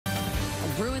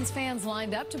Bruins fans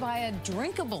lined up to buy a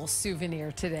drinkable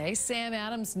souvenir today, Sam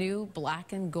Adams' new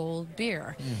black and gold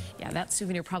beer. Yeah, that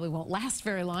souvenir probably won't last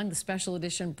very long. The special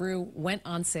edition brew went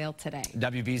on sale today.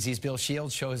 WBZ's Bill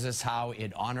Shields shows us how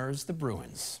it honors the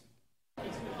Bruins.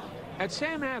 At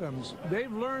Sam Adams,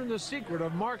 they've learned the secret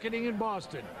of marketing in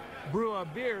Boston. Brew a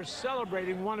beer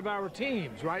celebrating one of our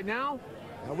teams. Right now,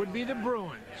 that would be the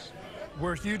Bruins.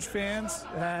 We're huge fans,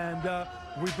 and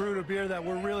we brewed a beer that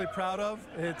we're really proud of.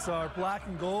 It's our black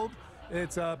and gold.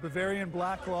 It's a Bavarian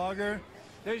black lager.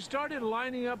 They started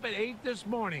lining up at 8 this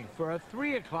morning for a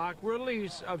 3 o'clock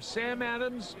release of Sam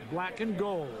Adams Black and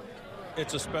Gold.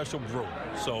 It's a special brew,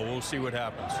 so we'll see what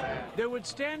happens. They would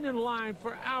stand in line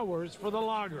for hours for the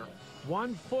lager,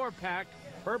 1 4-pack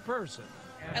per person.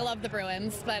 I love the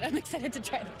Bruins, but I'm excited to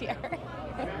try the beer.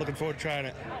 Looking forward to trying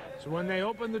it. So when they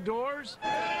open the doors,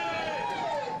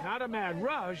 not a mad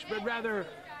rush, but rather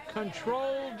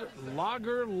controlled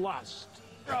lager lust.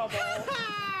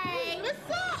 Hi,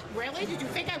 what's up? Really? Did you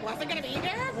think I wasn't going to be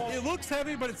there? It looks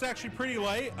heavy, but it's actually pretty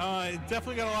light. It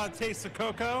definitely got a lot of taste of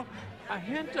cocoa. A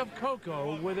hint of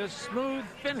cocoa with a smooth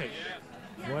finish,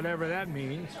 whatever that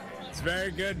means. It's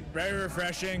very good, very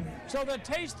refreshing. So the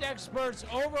taste experts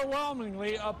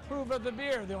overwhelmingly approve of the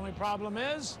beer. The only problem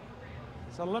is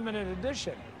it's a limited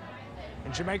edition.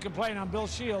 In Jamaica Plain, I'm Bill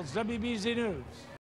Shields, WBZ News.